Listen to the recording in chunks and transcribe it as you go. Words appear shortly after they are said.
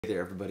Hey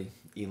there everybody,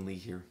 Ian Lee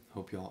here.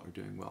 Hope y'all are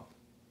doing well.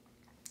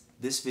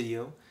 This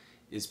video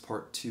is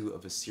part 2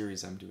 of a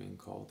series I'm doing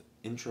called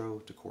Intro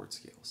to Chord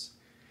Scales.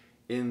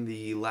 In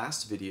the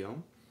last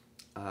video,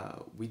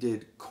 we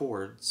did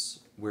chords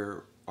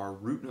where our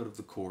root note of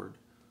the chord,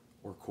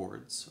 or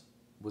chords,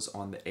 was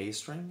on the A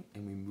string,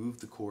 and we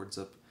moved the chords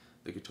up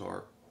the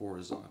guitar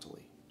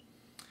horizontally.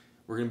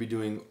 We're going to be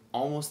doing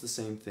almost the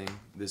same thing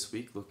this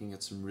week, looking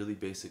at some really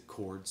basic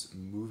chords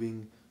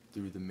moving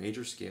through the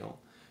major scale,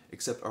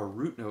 except our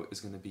root note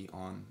is going to be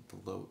on the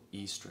low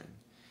E string.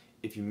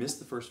 If you missed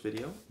the first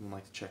video and would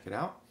like to check it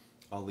out,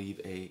 I'll leave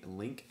a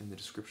link in the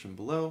description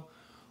below,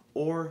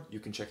 or you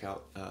can check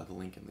out the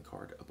link in the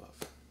card above.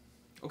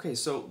 Okay,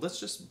 so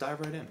let's just dive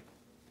right in.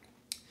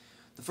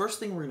 The first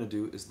thing we're going to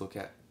do is look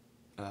at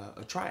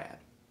a triad.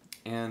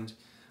 And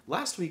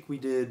last week we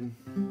did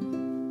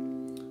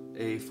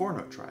a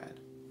 4-note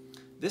triad.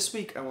 This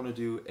week I want to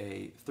do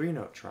a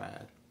 3-note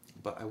triad,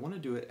 but I want to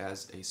do it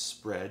as a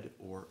spread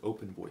or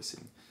open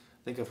voicing.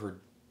 I think I've heard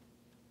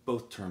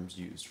both terms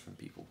used from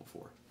people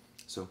before,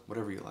 so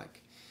whatever you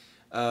like.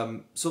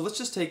 So let's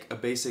just take a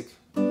basic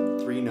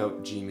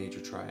 3-note G major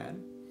triad.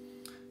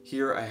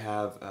 Here I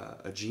have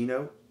a G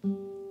note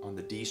on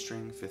the D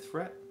string, 5th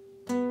fret,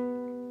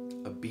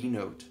 a B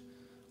note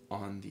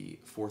on the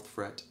 4th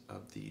fret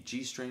of the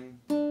G string,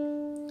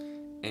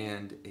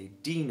 and a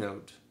D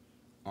note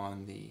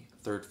on the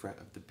 3rd fret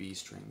of the B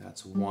string.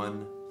 That's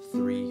 1,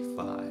 3,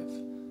 5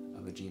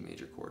 of a G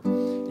major chord.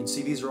 And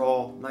see, these are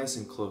all nice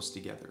and close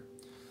together.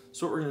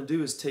 So what we're going to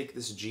do is take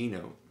this G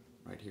note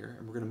right here,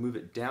 and we're going to move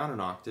it down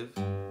an octave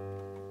to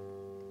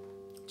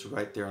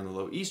right there on the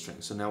low E string.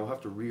 So now we'll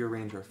have to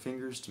rearrange our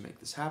fingers to make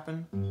this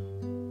happen.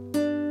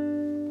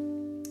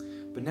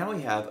 But now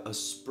we have a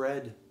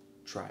spread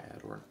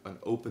triad, or an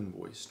open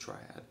voice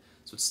triad.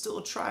 So it's still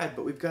a triad,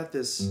 but we've got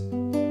this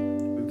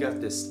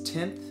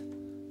 10th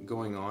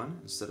going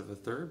on instead of a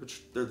 3rd,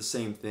 which they're the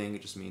same thing.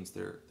 It just means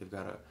they've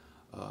got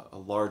a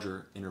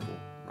larger interval,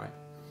 right?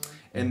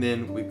 And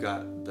then we've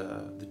got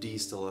the D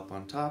still up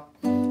on top,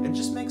 and it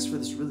just makes for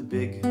this really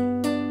big,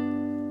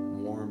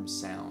 warm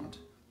sound.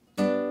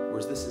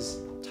 Whereas this is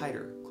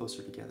tighter,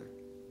 closer together.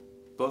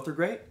 Both are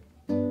great,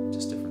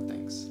 just different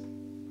things.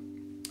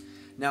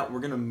 Now we're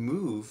going to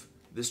move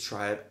this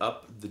triad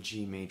up the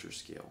G major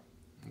scale,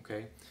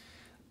 okay?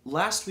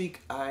 Last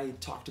week I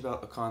talked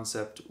about a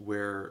concept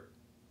where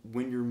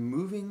when you're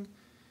moving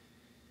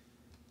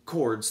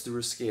chords through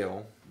a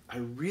scale, I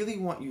really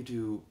want you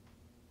to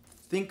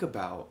think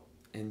about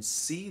and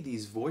see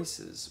these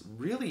voices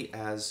really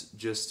as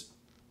just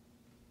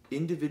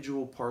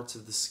individual parts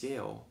of the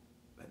scale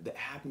that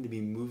happen to be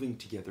moving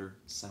together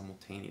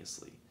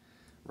simultaneously,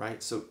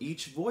 right? So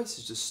each voice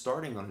is just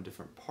starting on a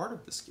different part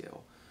of the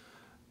scale,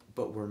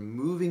 but we're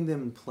moving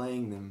them and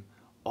playing them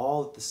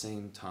all at the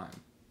same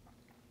time.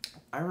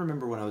 I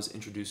remember when I was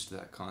introduced to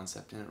that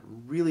concept, and it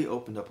really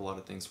opened up a lot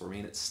of things for me,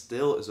 and it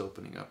still is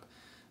opening up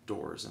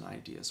doors and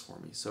ideas for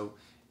me. So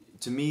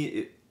to me,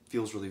 it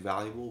feels really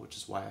valuable, which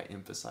is why I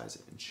emphasize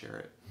it and share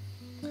it.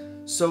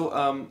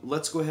 So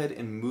let's go ahead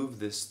and move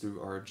this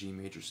through our G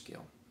major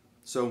scale.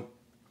 So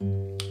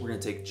we're going to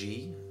take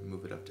G and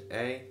move it up to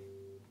A.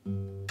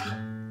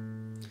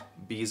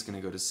 B is going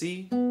to go to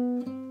C.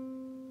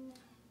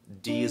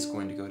 D is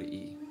going to go to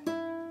E.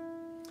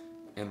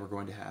 And we're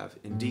going to have,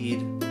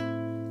 indeed,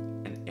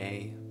 an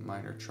A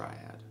minor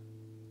triad.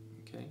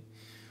 Okay?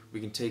 We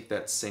can take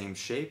that same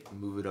shape and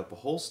move it up a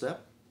whole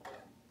step,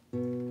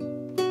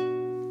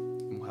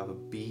 and we'll have a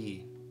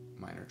B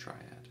minor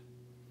triad.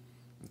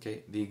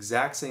 Okay? The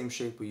exact same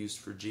shape we used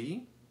for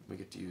G, we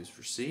get to use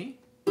for C.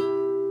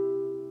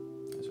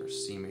 There's our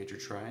C major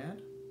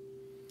triad.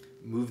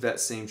 Move that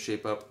same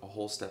shape up a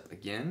whole step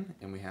again,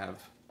 and we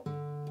have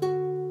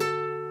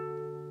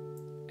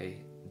a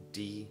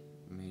D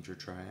major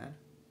triad.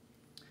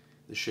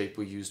 The shape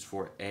we used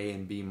for A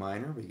and B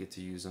minor, we get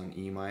to use on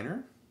E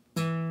minor.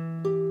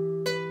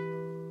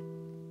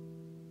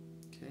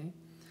 Okay.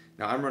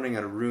 Now I'm running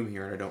out of room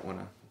here, and I don't want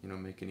to,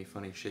 make any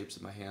funny shapes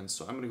with my hands,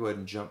 so I'm going to go ahead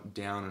and jump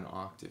down an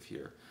octave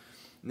here.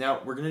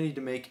 Now we're going to need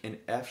to make an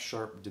F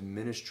sharp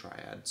diminished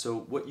triad.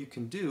 So what you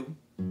can do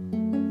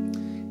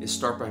is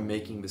start by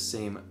making the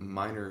same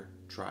minor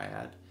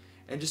triad,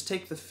 and just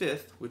take the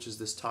 5th, which is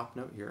this top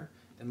note here,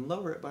 and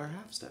lower it by a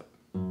half step.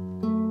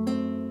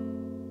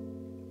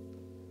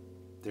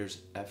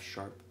 There's F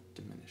sharp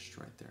diminished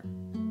right there.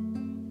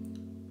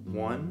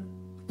 1,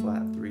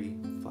 flat 3,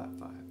 flat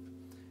 5.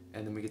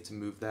 And then we get to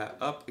move that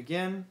up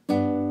again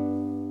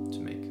to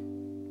make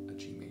a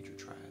G major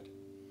triad.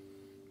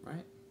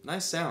 Right?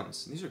 Nice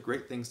sounds. These are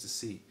great things to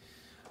see.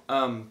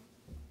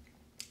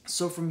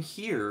 So from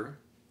here,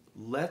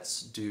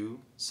 let's do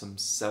some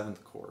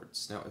 7th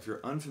chords. Now, if you're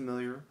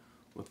unfamiliar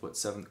with what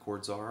 7th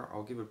chords are,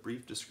 I'll give a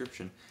brief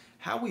description.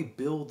 How we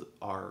build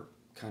our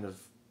kind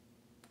of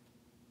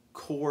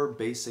core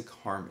basic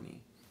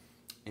harmony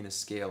in a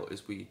scale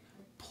is we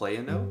play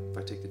a note. If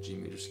I take the G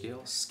major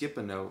scale, skip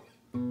a note,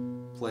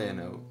 play a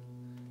note,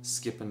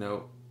 skip a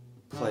note,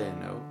 play a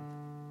note.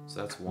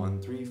 So that's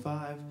 1, 3,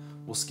 5.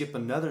 We'll skip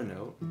another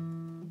note,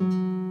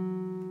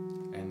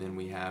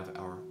 have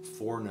our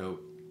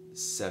 4-note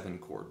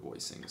 7-chord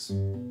voicings.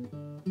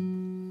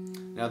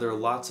 Now there are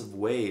lots of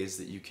ways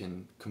that you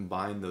can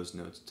combine those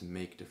notes to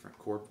make different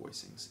chord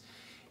voicings.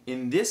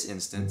 In this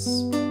instance,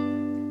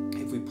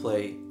 if we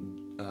play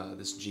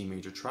this G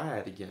major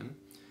triad again,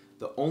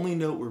 the only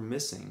note we're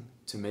missing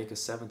to make a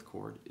 7th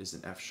chord is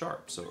an F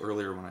sharp. So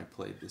earlier when I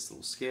played this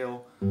little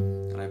scale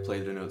and I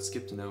played a note,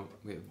 skipped a note,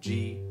 we have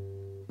G,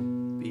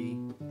 B,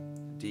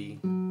 D,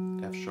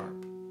 F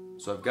sharp.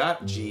 So I've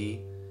got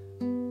G,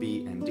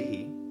 B, and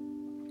D,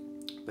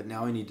 but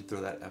now I need to throw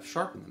that F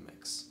sharp in the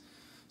mix.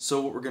 So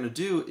what we're going to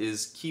do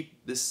is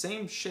keep this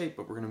same shape,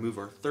 but we're going to move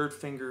our 3rd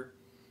finger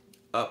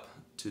up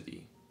to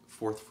the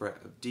 4th fret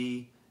of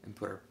D and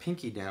put our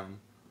pinky down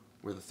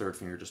where the 3rd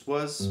finger just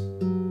was.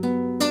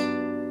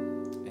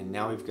 And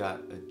now we've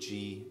got a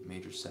G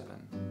major 7.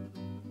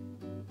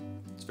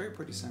 It's a very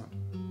pretty sound.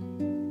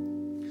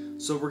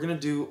 So we're going to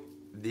do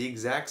the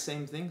exact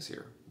same things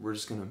here. We're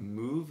just going to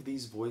move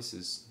these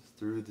voices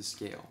through the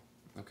scale,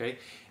 okay?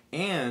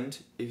 And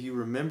if you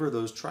remember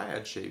those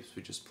triad shapes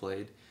we just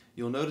played,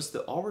 you'll notice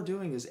that all we're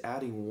doing is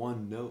adding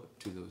 1 note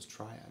to those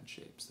triad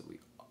shapes that we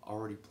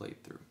already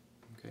played through,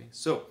 okay?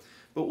 So,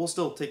 but we'll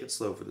still take it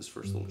slow for this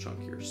first little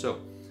chunk here. So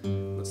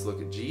let's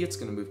look at G. It's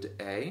going to move to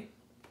A.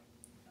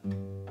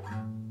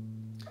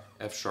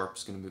 F sharp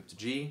is going to move to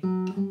G.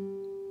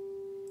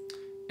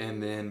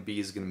 And then B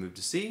is going to move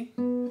to C.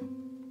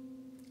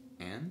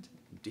 And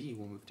D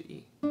will move to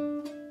E.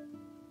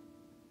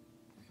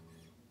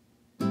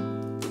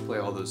 We'll play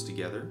all those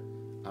together.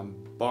 I'm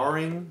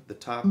barring the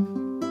top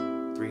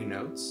 3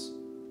 notes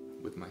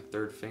with my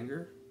 3rd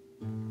finger.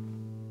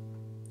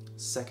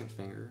 2nd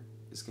finger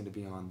is going to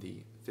be on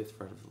the 5th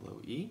fret of the low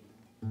E.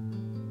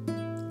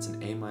 It's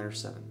an A minor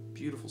 7.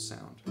 Beautiful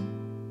sound.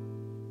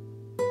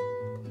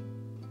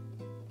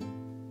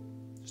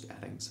 Just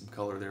adding some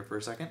color there for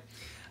a second.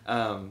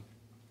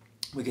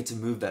 We get to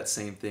move that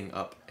same thing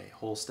up a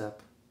whole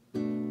step.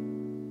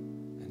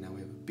 And now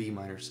we have a B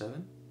minor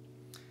 7.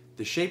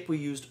 The shape we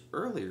used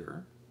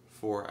earlier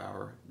for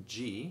our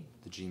G,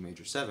 the G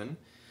major 7,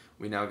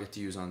 we now get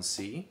to use on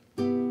C.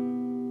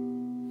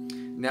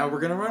 Now we're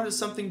going to run into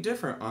something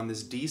different on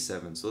this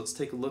D7, so let's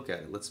take a look at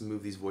it. Let's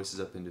move these voices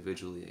up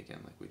individually again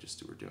like we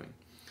just were doing.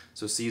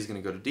 So C is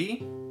going to go to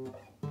D,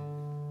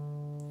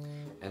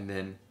 and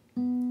then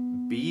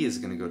B is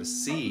going to go to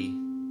C,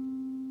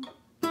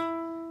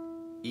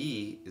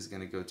 E is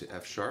going to go to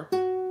F sharp,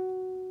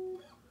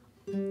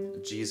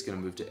 G is going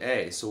to move to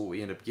A, so what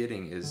we end up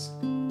getting is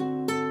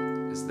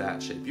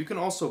that shape. You can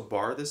also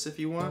bar this if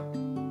you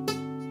want.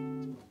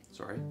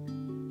 Sorry.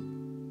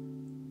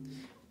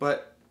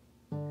 But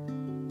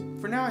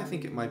for now I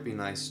think it might be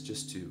nice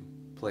just to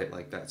play it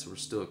like that. So we're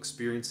still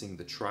experiencing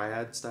the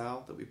triad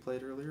style that we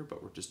played earlier,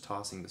 but we're just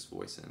tossing this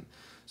voice in.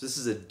 So this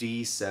is a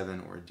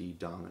D7 or a D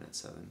dominant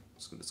 7.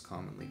 That's what it's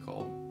commonly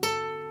called.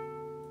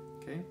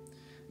 Okay.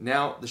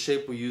 Now the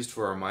shape we used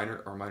for our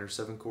minor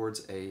 7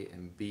 chords, A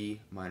and B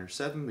minor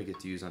 7, we get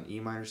to use on E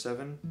minor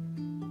 7.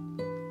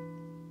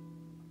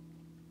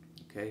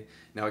 Okay.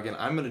 Now again,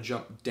 I'm going to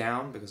jump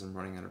down because I'm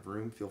running out of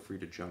room. Feel free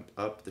to jump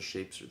up. The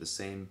shapes are the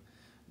same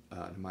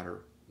no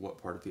matter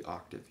what part of the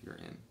octave you're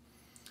in.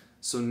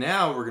 So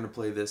now we're going to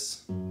play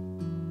this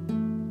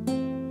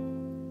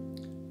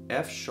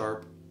F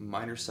sharp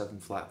minor 7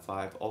 flat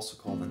 5, also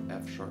called an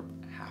F sharp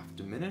half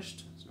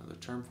diminished. There's another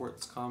term for it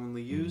that's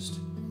commonly used.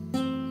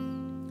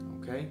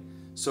 Okay,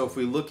 so if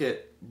we look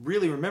at,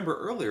 really remember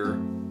earlier,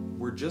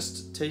 we're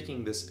just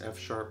taking this F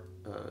sharp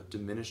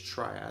diminished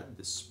triad,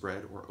 this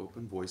spread or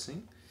open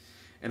voicing,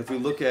 and if we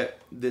look at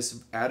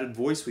this added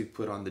voice we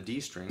put on the D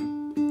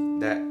string,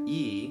 that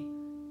E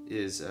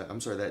is,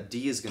 that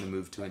D is going to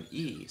move to an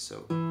E,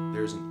 so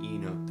there's an E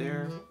note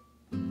there,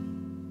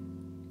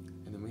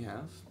 and then we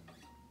have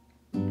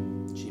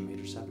G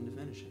major 7 to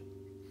finish it.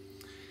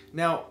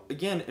 Now,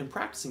 again, in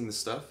practicing this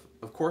stuff,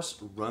 of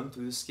course, run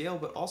through the scale,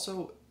 but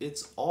also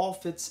it's all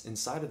fits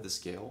inside of the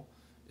scale.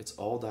 It's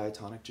all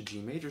diatonic to G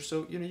major,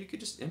 so you could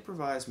just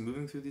improvise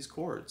moving through these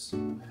chords.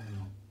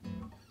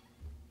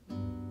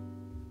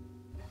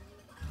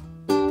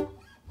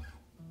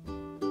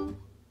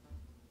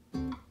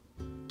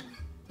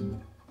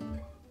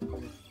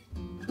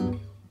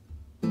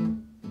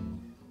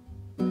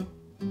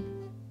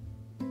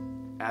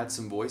 Add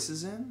some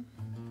voices in.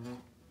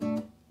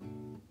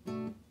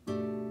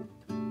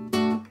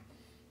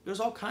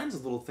 There's all kinds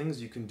of little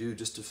things you can do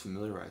just to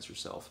familiarize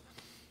yourself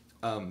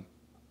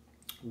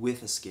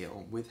with a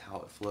scale, with how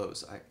it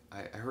flows.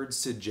 I heard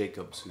Sid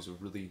Jacobs, who's a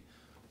really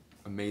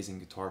amazing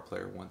guitar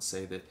player, once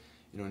say that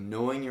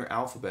knowing your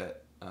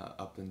alphabet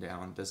up and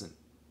down doesn't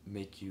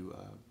make you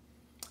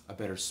a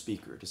better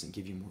speaker. It doesn't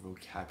give you more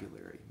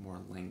vocabulary,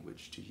 more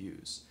language to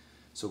use.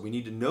 So we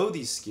need to know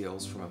these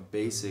scales from a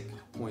basic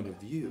point of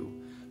view,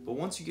 but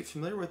once you get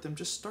familiar with them,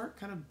 just start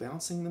kind of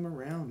bouncing them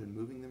around and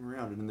moving them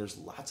around, and then there's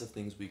lots of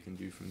things we can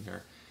do from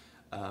there.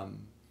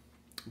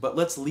 But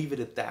let's leave it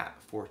at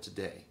that for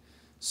today.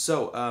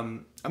 So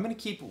I'm going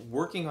to keep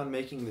working on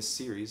making this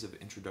series of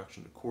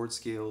Introduction to Chord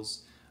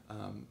Scales,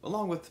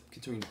 along with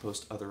continuing to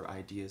post other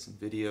ideas and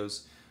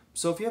videos.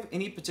 So if you have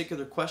any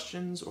particular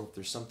questions, or if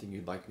there's something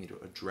you'd like me to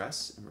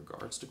address in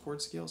regards to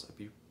chord scales, I'd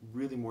be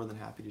really more than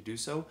happy to do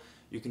so.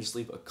 You can just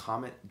leave a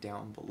comment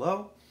down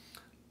below,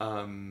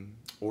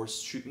 or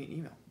shoot me an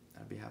email.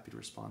 I'd be happy to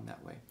respond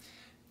that way.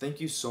 Thank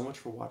you so much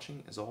for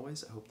watching. As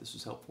always, I hope this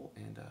was helpful,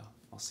 and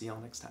I'll see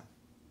y'all next time.